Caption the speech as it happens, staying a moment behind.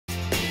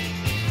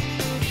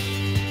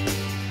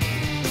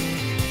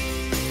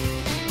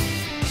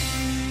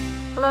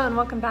Hello and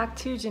welcome back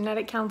to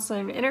Genetic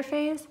Counseling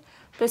Interface.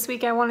 This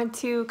week I wanted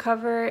to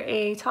cover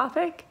a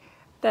topic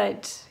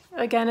that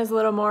again is a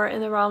little more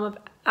in the realm of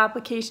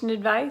application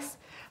advice,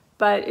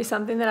 but is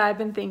something that I've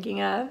been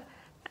thinking of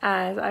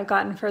as I've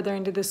gotten further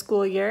into the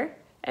school year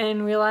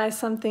and realized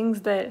some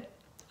things that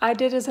I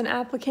did as an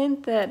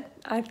applicant that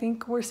I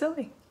think were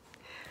silly.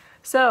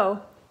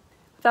 So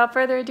without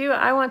further ado,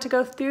 I want to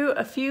go through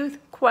a few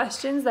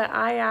questions that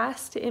I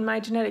asked in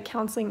my genetic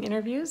counseling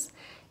interviews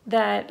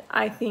that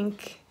I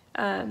think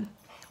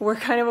were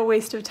kind of a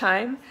waste of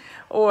time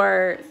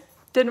or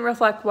didn't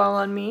reflect well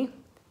on me,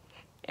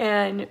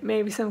 and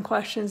maybe some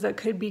questions that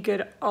could be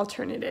good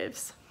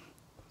alternatives.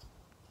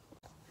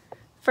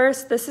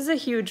 First, this is a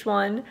huge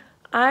one.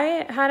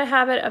 I had a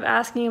habit of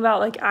asking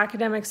about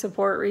academic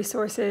support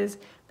resources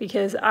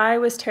because I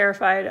was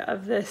terrified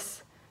of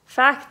this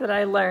fact that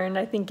I learned,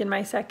 I think in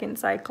my second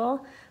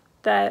cycle,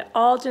 that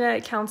all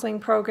genetic counseling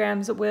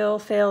programs will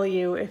fail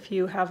you if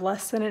you have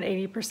less than an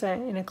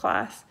 80% in a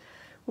class,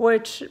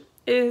 which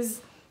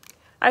is,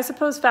 I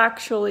suppose,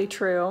 factually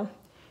true.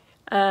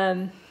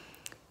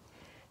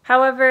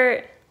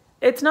 However,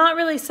 it's not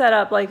really set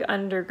up like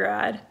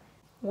undergrad,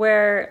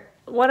 where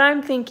what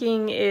I'm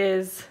thinking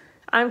is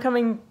I'm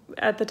coming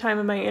at the time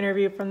of my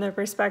interview from the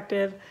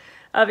perspective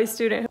of a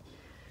student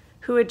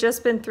who had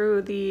just been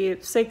through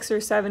the 6 or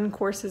 7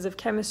 courses of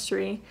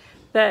chemistry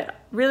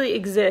that really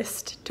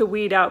exist to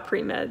weed out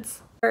pre-meds.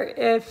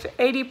 If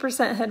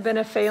 80% had been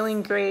a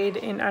failing grade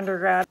in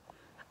undergrad,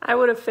 I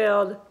would have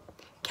failed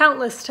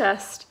countless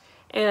tests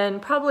and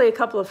probably a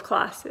couple of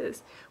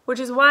classes, which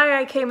is why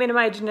I came into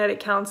my genetic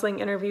counseling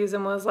interviews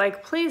and was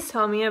like, please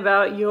tell me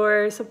about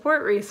your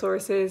support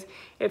resources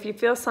if you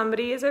feel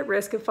somebody is at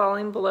risk of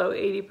falling below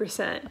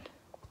 80%.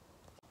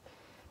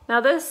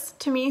 Now this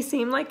to me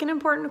seemed like an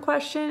important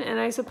question, and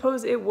I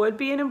suppose it would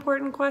be an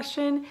important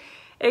question,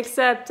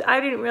 except I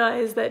didn't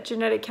realize that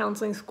genetic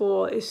counseling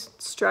school is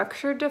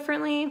structured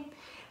differently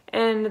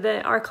and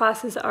that our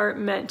classes aren't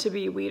meant to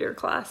be weeder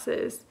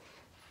classes.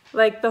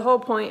 Like, the whole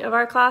point of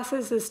our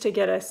classes is to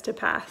get us to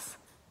pass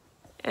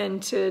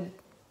and to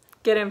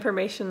get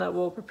information that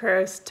will prepare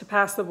us to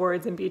pass the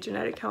boards and be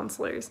genetic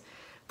counselors.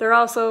 They're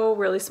also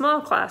really small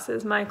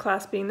classes, my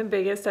class being the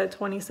biggest at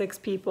 26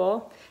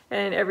 people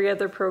and every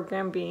other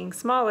program being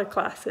smaller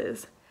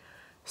classes.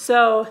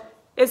 So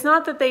it's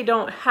not that they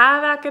don't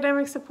have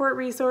academic support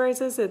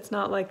resources, it's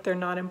not like they're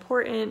not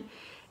important.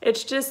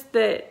 It's just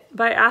that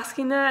by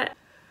asking that,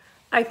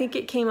 I think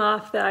it came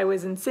off that I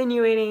was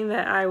insinuating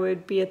that I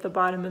would be at the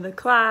bottom of the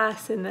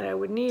class and that I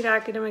would need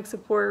academic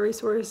support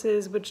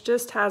resources, which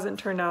just hasn't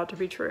turned out to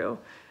be true.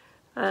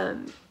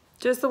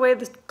 Just the way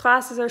the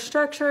classes are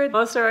structured,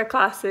 most of our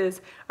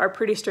classes are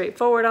pretty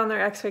straightforward on their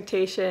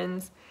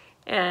expectations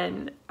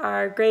and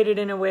are graded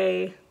in a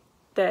way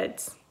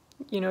that,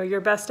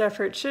 your best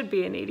effort should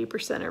be an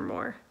 80% or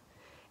more.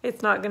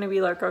 It's not going to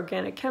be like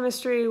organic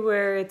chemistry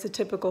where it's a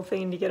typical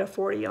thing to get a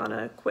 40 on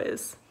a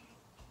quiz.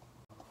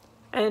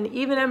 And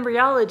even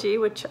embryology,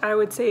 which I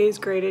would say is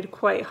graded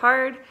quite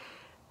hard,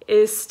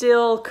 is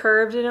still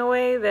curved in a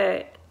way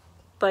that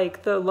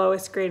the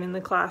lowest grade in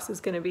the class is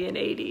going to be an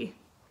 80.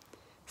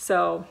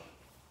 So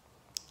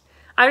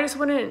I just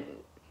wouldn't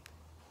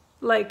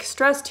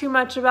stress too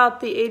much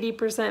about the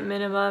 80%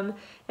 minimum,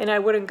 and I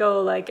wouldn't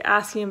go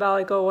asking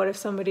about oh, what if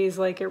somebody's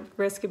at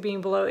risk of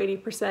being below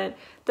 80%.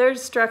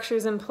 There's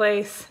structures in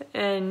place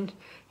and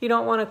you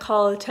don't want to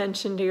call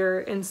attention to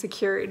your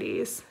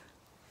insecurities.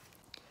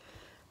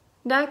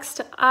 Next,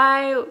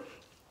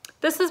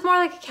 this is more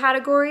like a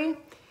category.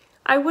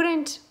 I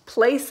wouldn't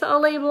place a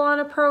label on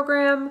a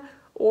program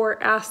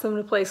or ask them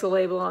to place a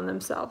label on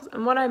themselves.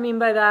 And what I mean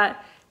by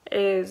that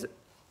is,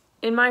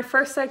 in my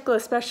first cycle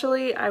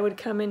especially, I would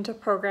come into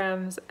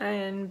programs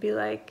and be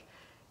like,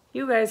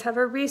 you guys have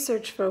a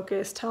research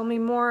focus, tell me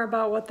more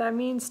about what that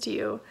means to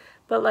you.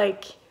 But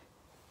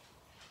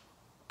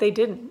they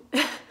didn't.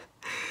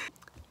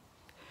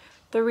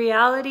 The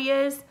reality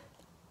is,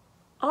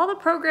 all the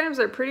programs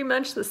are pretty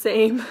much the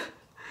same.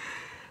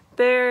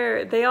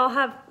 They all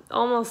have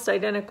almost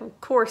identical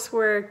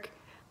coursework.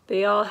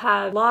 They all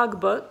have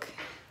logbook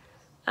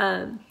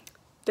that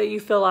you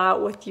fill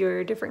out with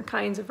your different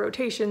kinds of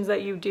rotations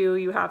that you do.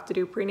 You have to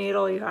do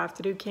prenatal, you have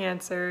to do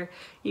cancer,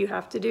 you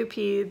have to do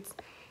peds.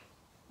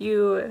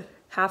 You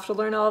have to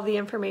learn all of the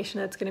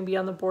information that's going to be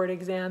on the board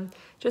exam.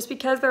 Just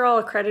because they're all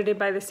accredited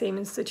by the same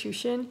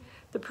institution,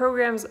 the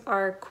programs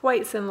are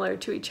quite similar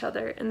to each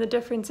other, and the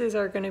differences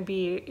are going to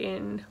be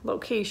in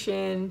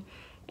location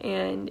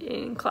and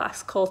in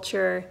class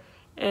culture,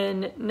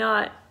 and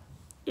not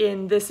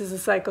in this is a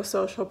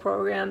psychosocial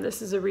program,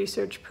 this is a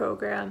research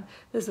program,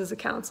 this is a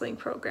counseling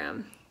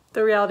program.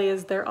 The reality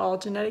is they're all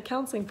genetic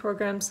counseling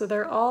programs, so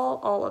they're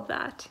all of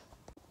that.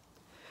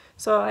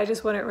 So I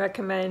just wouldn't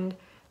recommend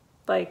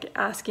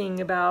asking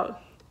about,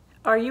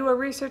 are you a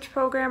research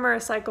program or a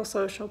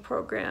psychosocial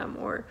program,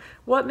 or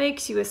what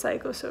makes you a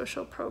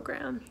psychosocial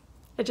program?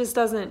 It just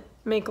doesn't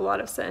make a lot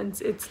of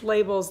sense. It's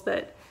labels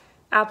that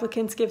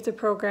applicants give to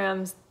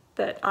programs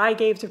that I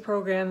gave to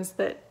programs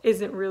that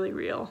isn't really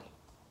real.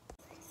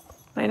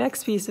 My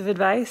next piece of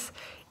advice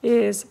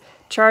is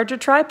charge a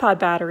tripod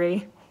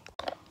battery,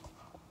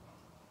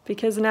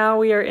 because now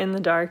we are in the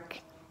dark,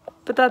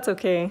 but that's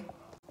okay.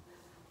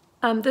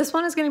 This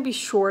one is going to be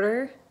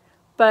shorter,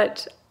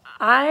 but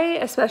I,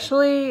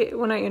 especially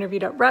when I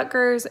interviewed at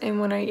Rutgers and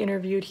when I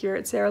interviewed here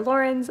at Sarah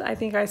Lawrence, I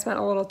think I spent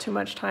a little too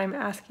much time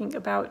asking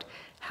about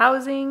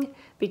housing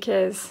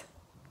because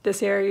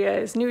this area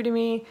is new to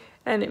me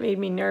and it made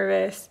me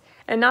nervous.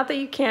 And not that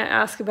you can't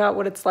ask about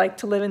what it's like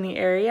to live in the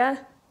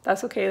area.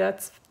 That's okay,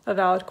 that's a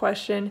valid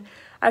question.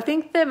 I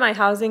think that my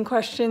housing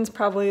questions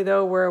probably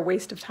though were a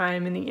waste of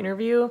time in the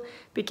interview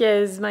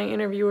because my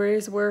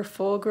interviewers were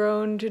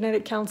full-grown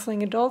genetic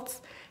counseling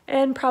adults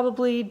and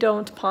probably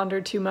don't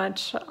ponder too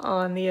much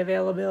on the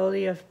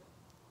availability of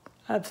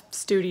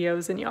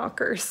studios in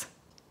Yonkers.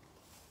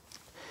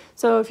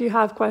 So if you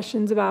have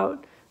questions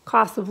about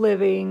cost of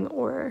living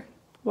or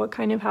what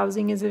kind of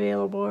housing is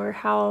available or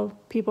how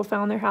people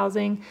found their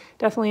housing,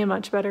 definitely a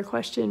much better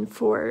question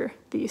for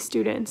the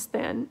students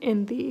than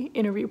in the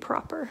interview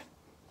proper.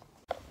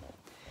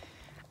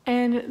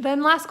 And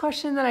then last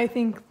question that I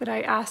think that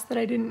I asked that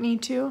I didn't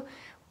need to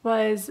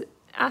was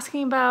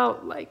asking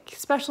about like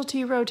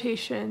specialty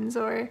rotations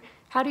or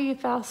how do you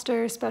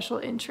foster special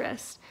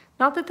interest?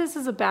 Not that this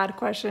is a bad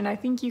question, I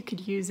think you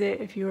could use it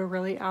if you were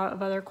really out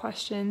of other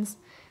questions,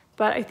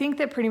 but I think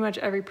that pretty much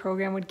every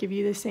program would give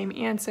you the same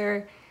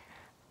answer.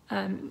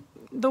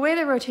 The way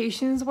that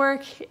rotations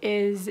work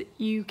is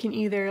you can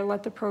either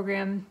let the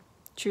program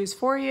choose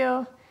for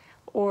you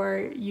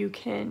or you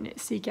can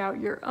seek out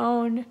your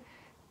own.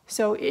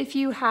 So if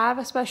you have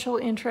a special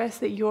interest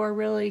that you're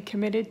really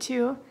committed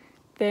to,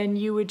 then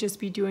you would just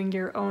be doing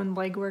your own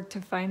legwork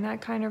to find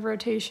that kind of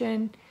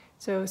rotation.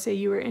 So say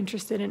you were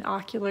interested in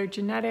ocular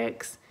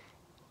genetics,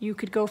 you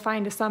could go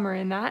find a summer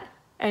in that,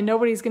 and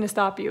nobody's going to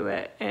stop you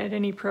at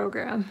any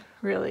program,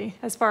 really,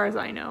 as far as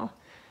I know.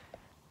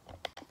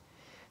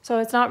 So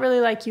it's not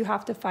really like you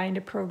have to find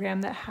a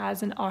program that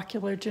has an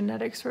ocular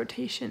genetics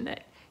rotation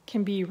that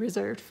can be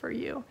reserved for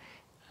you.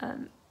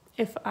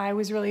 If I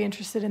was really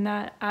interested in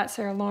that at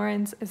Sarah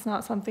Lawrence, it's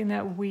not something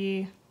that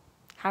we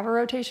have a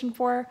rotation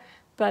for,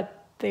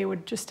 but they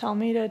would just tell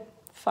me to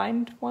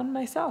find one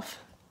myself.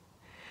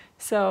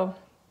 So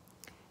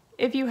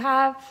if you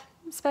have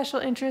special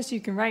interest, you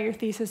can write your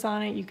thesis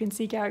on it, you can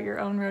seek out your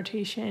own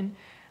rotation.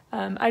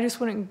 I just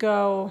wouldn't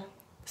go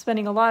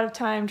spending a lot of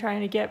time trying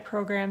to get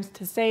programs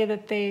to say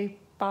that they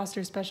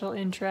foster special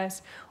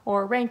interest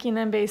or ranking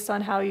them based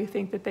on how you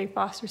think that they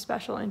foster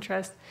special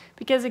interest.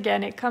 Because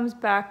again, it comes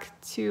back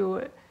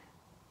to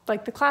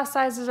like the class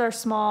sizes are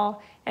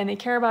small and they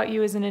care about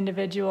you as an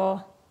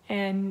individual,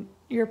 and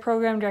your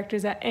program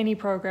directors at any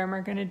program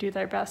are going to do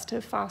their best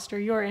to foster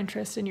your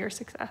interest and your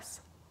success.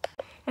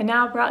 And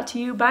now brought to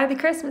you by the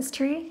Christmas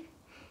tree,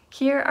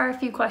 here are a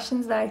few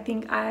questions that I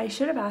think I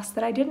should have asked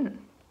that I didn't.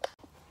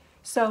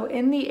 So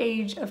in the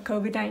age of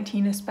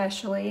COVID-19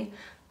 especially,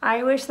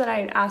 I wish that I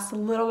had asked a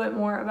little bit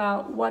more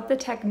about what the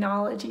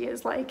technology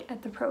is like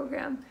at the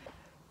program.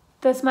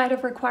 This might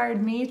have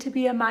required me to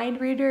be a mind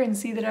reader and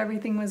see that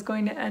everything was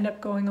going to end up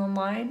going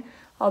online,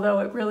 although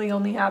it really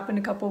only happened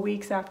a couple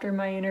weeks after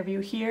my interview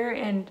here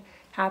and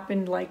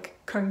happened like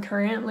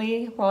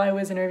concurrently while I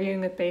was interviewing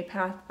with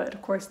BayPath, but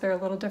of course they're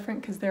a little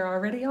different because they're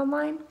already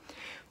online.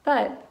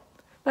 But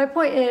my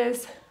point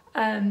is,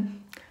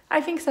 I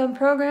think some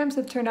programs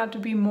have turned out to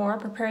be more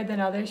prepared than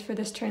others for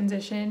this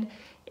transition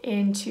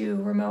into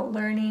remote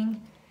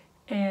learning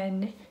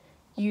and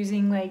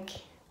using like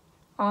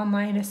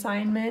online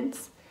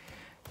assignments.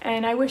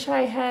 And I wish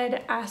I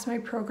had asked my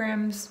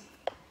programs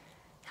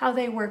how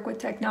they work with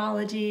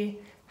technology,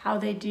 how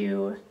they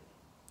do,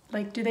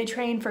 like, do they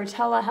train for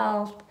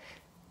telehealth?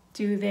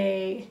 Do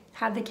they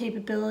have the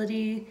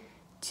capability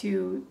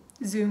to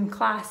Zoom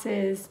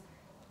classes?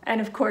 And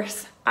of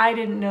course, I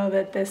didn't know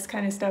that this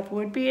kind of stuff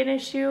would be an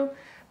issue,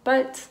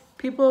 but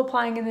people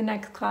applying in the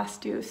next class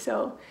do.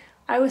 So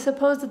I would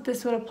suppose that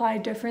this would apply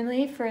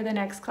differently for the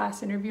next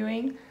class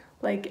interviewing.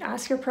 Like,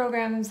 ask your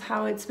programs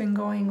how it's been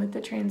going with the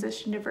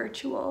transition to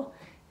virtual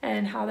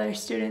and how their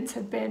students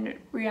have been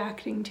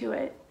reacting to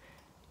it.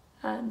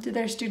 Do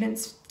their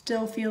students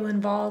still feel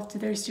involved? Do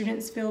their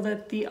students feel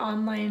that the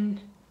online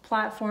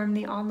platform,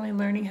 the online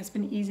learning has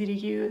been easy to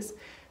use?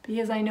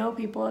 Because I know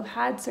people have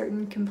had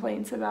certain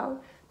complaints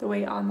about the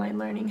way online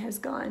learning has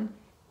gone.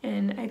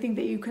 And I think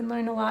that you can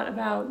learn a lot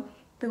about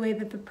the way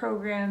that the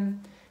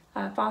program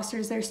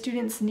fosters their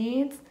students'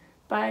 needs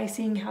by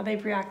seeing how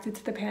they've reacted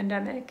to the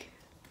pandemic.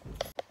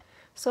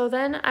 So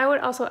then I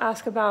would also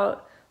ask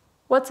about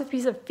what's a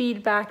piece of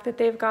feedback that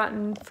they've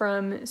gotten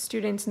from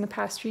students in the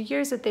past few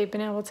years that they've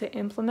been able to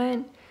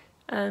implement.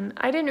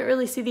 I didn't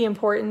really see the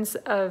importance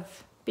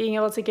of being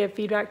able to give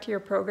feedback to your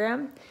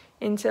program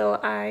until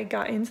I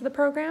got into the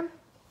program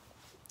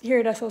here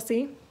at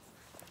SLC.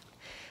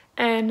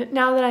 And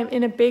now that I'm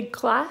in a big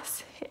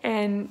class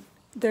and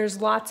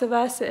there's lots of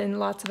us and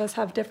lots of us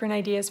have different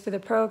ideas for the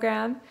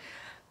program,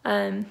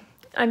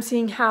 I'm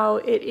seeing how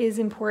it is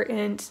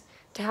important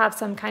to have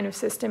some kind of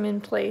system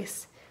in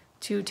place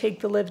to take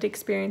the lived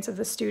experience of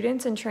the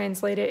students and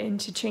translate it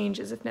into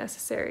changes if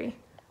necessary.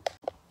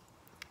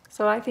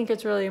 So I think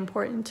it's really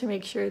important to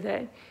make sure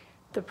that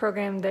the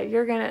program that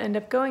you're going to end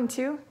up going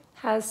to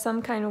has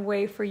some kind of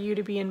way for you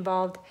to be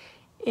involved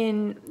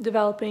in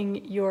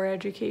developing your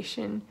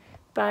education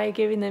by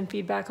giving them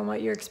feedback on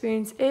what your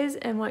experience is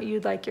and what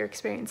you'd like your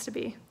experience to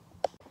be.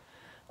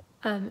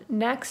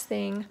 Next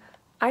thing,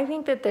 I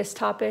think that this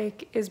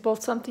topic is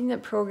both something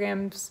that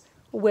programs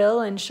will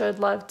and should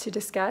love to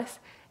discuss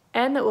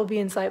and that will be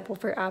insightful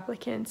for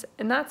applicants,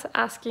 and that's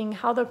asking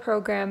how the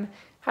program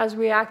has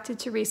reacted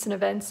to recent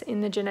events in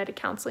the genetic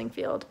counseling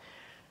field.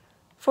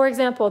 For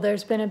example,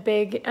 there's been a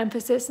big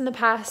emphasis in the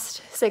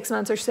past 6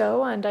 months or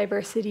so on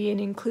diversity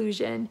and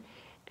inclusion,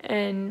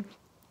 and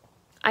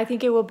I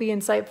think it will be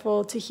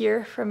insightful to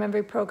hear from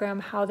every program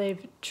how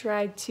they've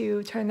tried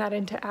to turn that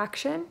into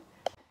action.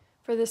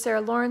 For the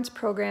Sarah Lawrence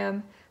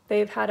program,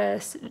 they've had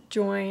us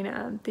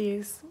join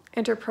these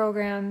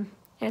inter-program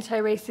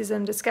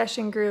anti-racism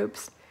discussion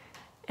groups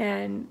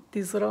and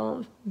these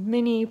little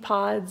mini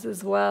pods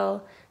as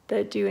well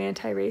that do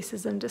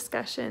anti-racism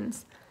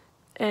discussions.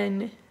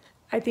 And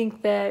I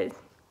think that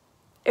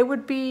it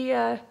would be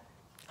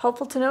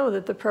helpful to know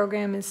that the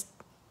program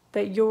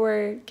that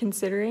you're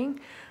considering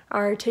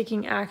are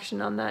taking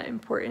action on that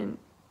important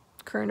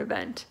current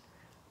event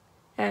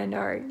and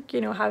are,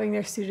 having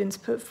their students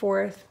put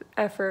forth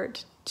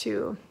effort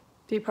to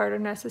be part of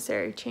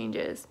necessary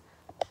changes.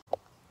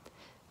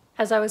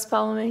 As I was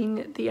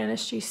following the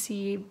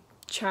NSGC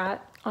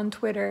chat on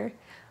Twitter,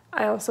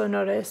 I also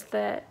noticed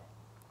that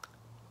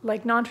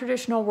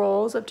non-traditional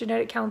roles of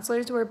genetic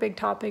counselors were a big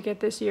topic at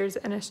this year's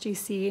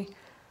NSGC.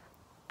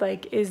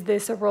 Is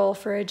this a role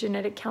for a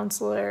genetic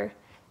counselor?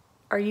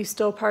 Are you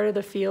still part of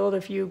the field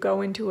if you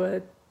go into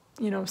a,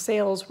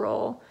 sales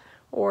role,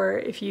 or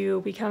if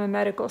you become a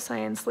medical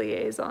science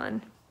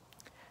liaison?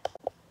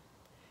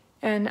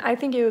 And I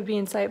think it would be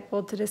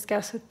insightful to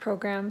discuss with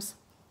programs,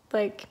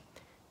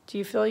 do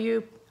you feel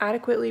you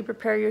adequately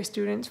prepare your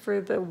students for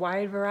the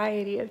wide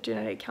variety of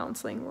genetic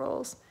counseling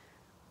roles?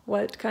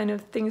 What kind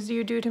of things do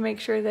you do to make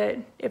sure that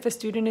if a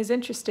student is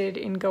interested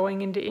in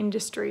going into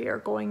industry or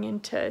going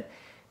into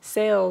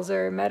sales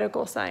or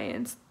medical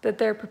science, that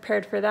they're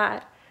prepared for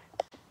that?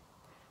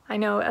 I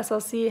know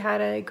SLC had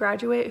a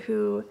graduate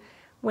who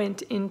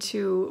went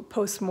into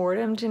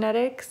postmortem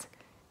genetics,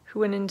 who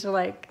went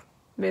into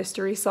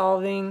mystery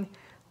solving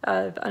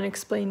of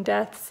unexplained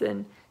deaths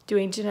and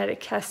doing genetic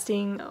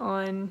testing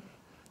on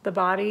the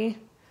body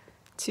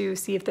to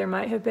see if there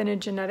might have been a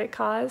genetic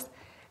cause.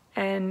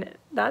 And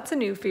that's a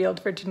new field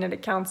for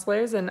genetic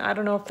counselors, and I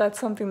don't know if that's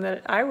something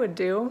that I would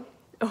do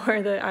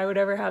or that I would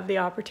ever have the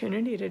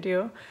opportunity to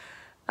do.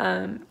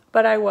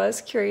 But I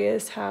was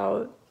curious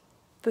how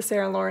the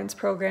Sarah Lawrence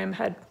program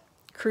had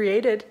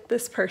created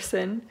this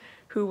person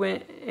who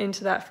went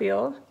into that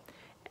field.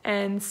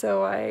 And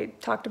so I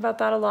talked about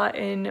that a lot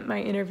in my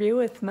interview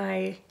with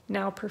my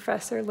now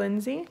professor,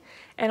 Lindsay,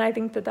 and I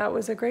think that that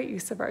was a great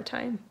use of our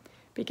time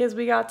because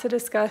we got to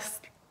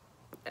discuss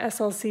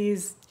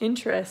SLC's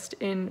interest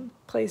in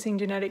placing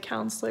genetic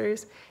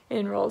counselors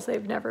in roles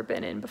they've never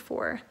been in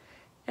before.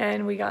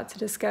 And we got to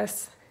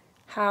discuss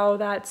how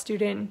that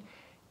student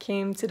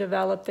came to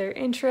develop their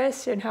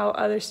interest and how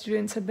other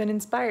students have been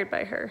inspired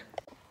by her.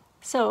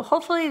 So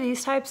hopefully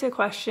these types of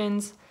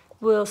questions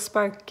will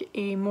spark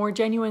a more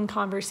genuine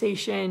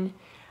conversation,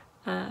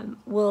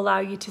 will allow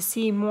you to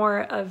see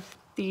more of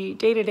the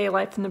day-to-day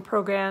life in the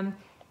program,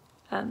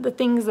 the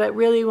things that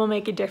really will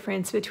make a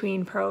difference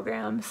between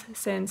programs,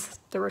 since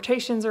the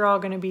rotations are all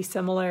going to be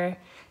similar,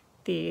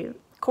 the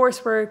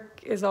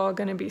coursework is all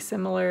going to be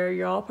similar,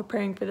 you're all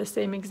preparing for the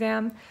same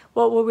exam.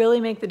 What will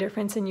really make the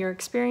difference in your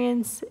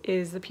experience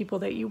is the people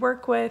that you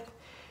work with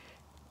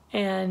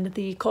and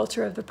the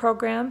culture of the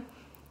program.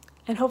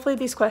 And hopefully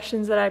these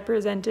questions that I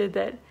presented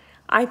that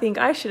I think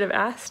I should have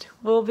asked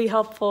will be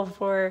helpful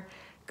for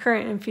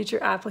current and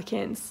future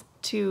applicants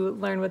to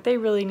learn what they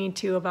really need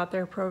to about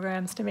their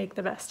programs to make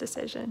the best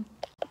decision.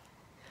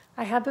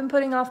 I have been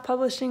putting off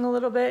publishing a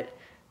little bit,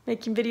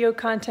 making video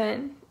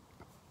content.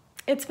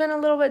 It's been a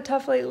little bit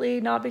tough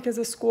lately, not because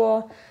of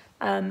school.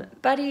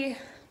 Buddy,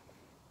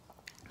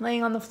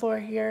 laying on the floor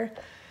here,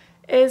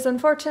 is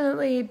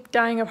unfortunately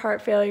dying of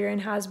heart failure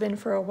and has been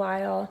for a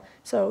while,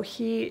 so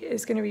he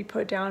is going to be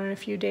put down in a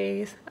few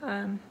days.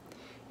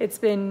 It's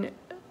been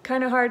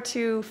kind of hard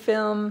to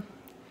film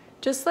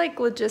just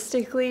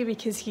logistically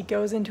because he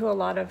goes into a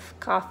lot of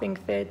coughing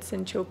fits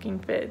and choking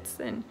fits,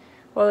 and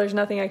while there's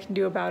nothing I can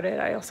do about it,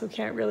 I also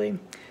can't really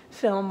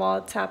film while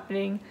it's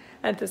happening.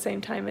 At the same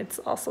time, it's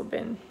also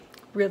been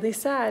really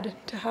sad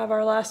to have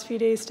our last few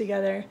days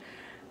together.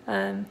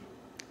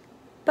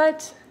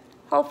 But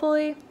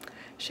hopefully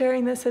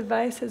sharing this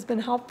advice has been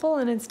helpful,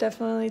 and it's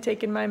definitely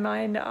taken my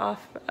mind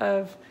off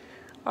of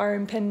our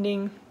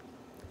impending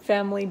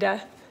family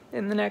death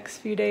in the next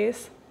few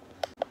days.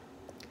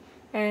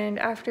 And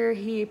after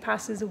he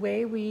passes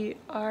away, we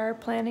are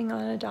planning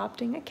on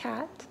adopting a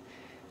cat.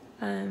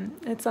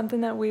 It's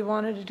something that we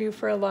wanted to do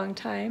for a long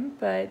time,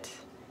 but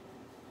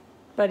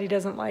Buddy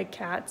doesn't like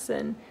cats,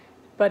 and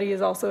Buddy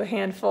is also a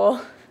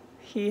handful.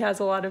 He has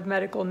a lot of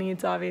medical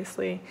needs,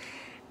 obviously,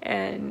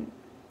 and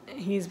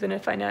he's been a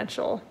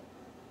financial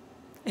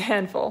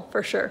handful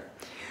for sure.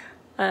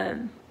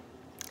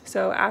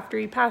 So after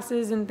he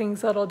passes and things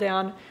settle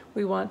down,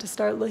 we want to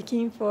start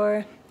looking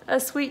for a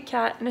sweet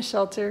cat in a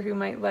shelter who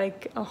might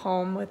like a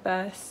home with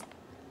us.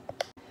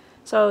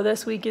 So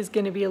this week is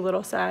going to be a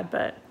little sad,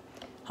 but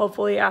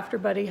hopefully after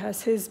Buddy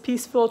has his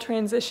peaceful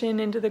transition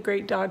into the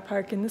great dog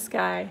park in the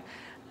sky,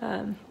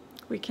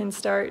 we can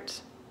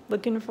start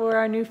looking for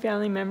our new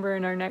family member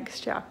in our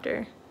next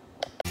chapter.